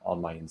email on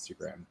my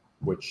Instagram,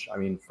 which I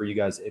mean, for you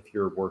guys, if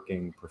you're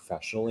working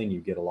professionally and you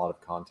get a lot of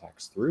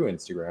contacts through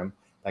Instagram,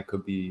 that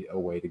could be a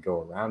way to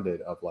go around it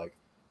of like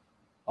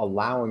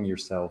allowing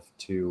yourself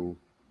to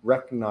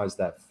recognize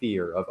that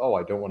fear of, oh,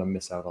 I don't want to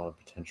miss out on a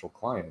potential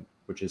client,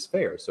 which is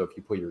fair. So if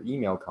you put your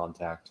email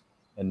contact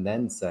and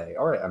then say,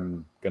 all right,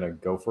 I'm going to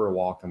go for a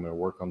walk, I'm going to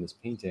work on this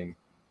painting,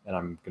 and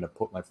I'm going to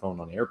put my phone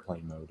on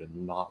airplane mode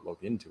and not look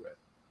into it.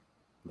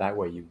 That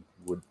way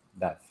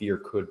that fear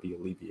could be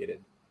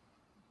alleviated.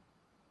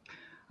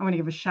 I want to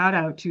give a shout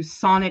out to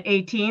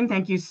Sonnet18.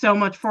 Thank you so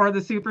much for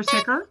the super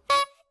sticker.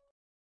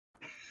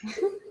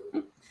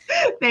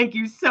 Thank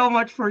you so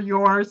much for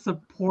your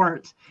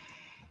support.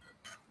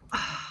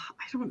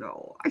 I don't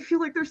know. I feel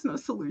like there's no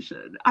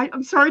solution.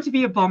 I'm sorry to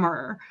be a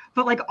bummer,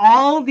 but like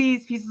all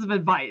these pieces of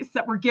advice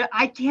that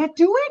I can't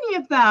do any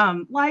of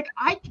them. Like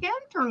I can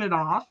turn it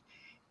off,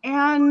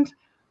 and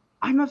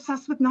I'm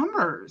obsessed with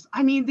numbers.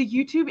 I mean, the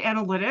YouTube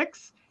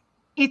analytics,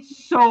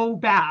 it's so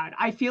bad.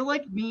 I feel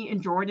like me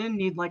and Jordan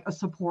need like a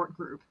support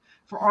group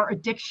for our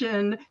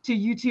addiction to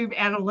YouTube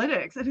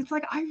analytics. And it's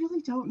like, I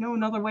really don't know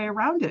another way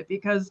around it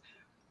because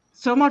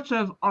so much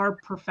of our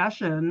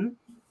profession,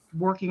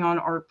 working on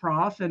Art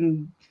Prof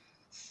and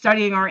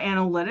studying our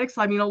analytics,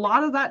 I mean, a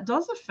lot of that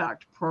does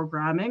affect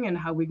programming and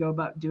how we go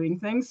about doing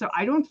things. So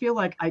I don't feel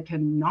like I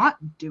can not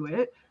do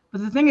it. But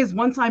the thing is,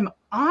 once I'm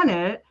on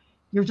it,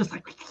 you're just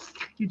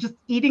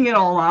eating it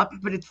all up,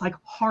 but it's like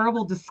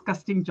horrible,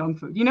 disgusting junk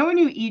food. You know, when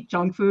you eat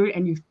junk food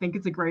and you think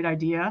it's a great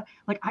idea,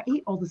 like I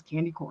ate all this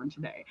candy corn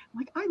today. I'm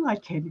like, I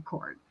like candy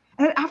corn.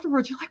 And then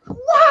afterwards, you're like,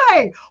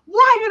 why?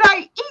 Why did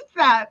I eat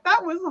that?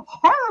 That was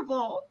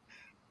horrible.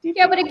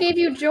 Yeah, but it gave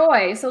you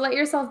joy. So let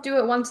yourself do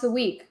it once a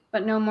week,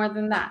 but no more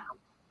than that.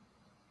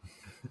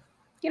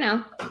 You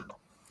know?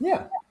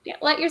 Yeah.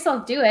 Let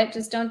yourself do it.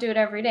 Just don't do it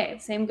every day.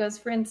 Same goes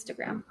for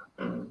Instagram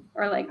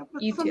or like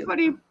YouTube.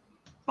 Somebody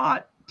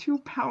bought 2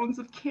 pounds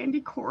of candy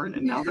corn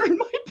and now they're in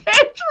my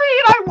pantry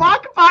and I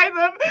walk by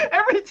them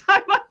every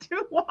time I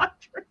do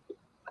laundry.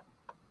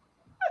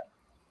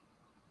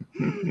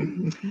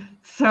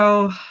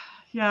 So,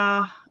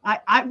 yeah,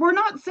 we're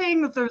not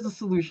saying that there's a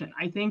solution.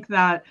 I think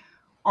that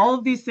all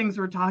of these things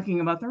we're talking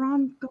about, they're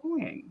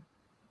ongoing.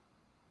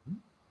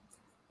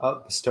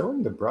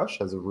 Bestowing the brush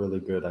has a really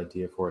good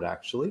idea for it,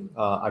 actually.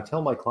 I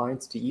tell my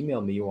clients to email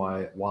me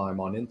while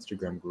I'm on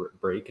Instagram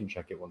break and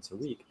check it once a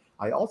week.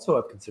 I also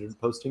have considered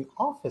posting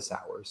office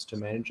hours to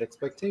manage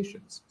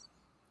expectations.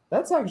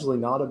 That's actually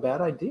not a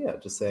bad idea.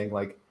 Just saying,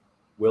 like,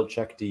 we'll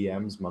check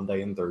DMs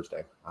Monday and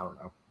Thursday. I don't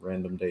know,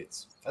 random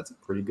dates. That's a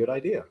pretty good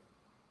idea.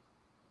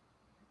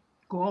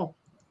 Cool.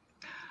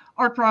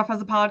 Art Prof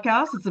has a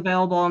podcast. It's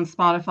available on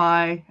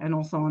Spotify and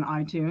also on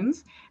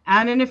iTunes.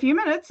 And in a few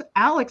minutes,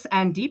 Alex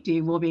and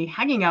Deepti will be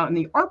hanging out in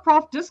the Art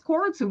Prof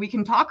Discord so we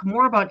can talk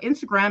more about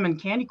Instagram and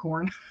candy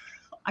corn.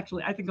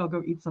 Actually, I think I'll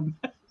go eat some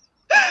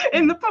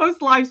in the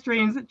post live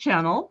streams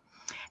channel.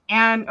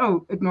 And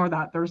ignore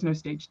that. There's no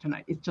stage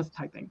tonight. It's just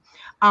typing.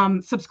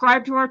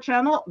 Subscribe to our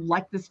channel,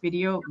 like this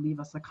video, leave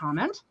us a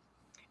comment.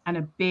 And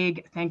a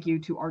big thank you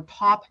to our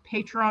top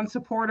Patreon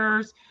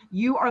supporters.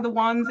 You are the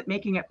ones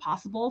making it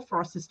possible for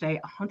us to stay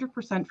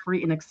 100%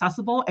 free and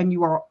accessible. And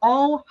you are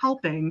all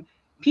helping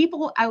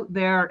people out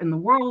there in the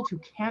world who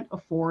can't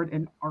afford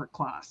an art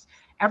class.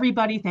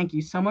 Everybody, thank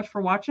you so much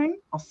for watching.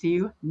 I'll see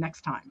you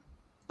next time.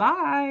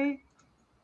 Bye.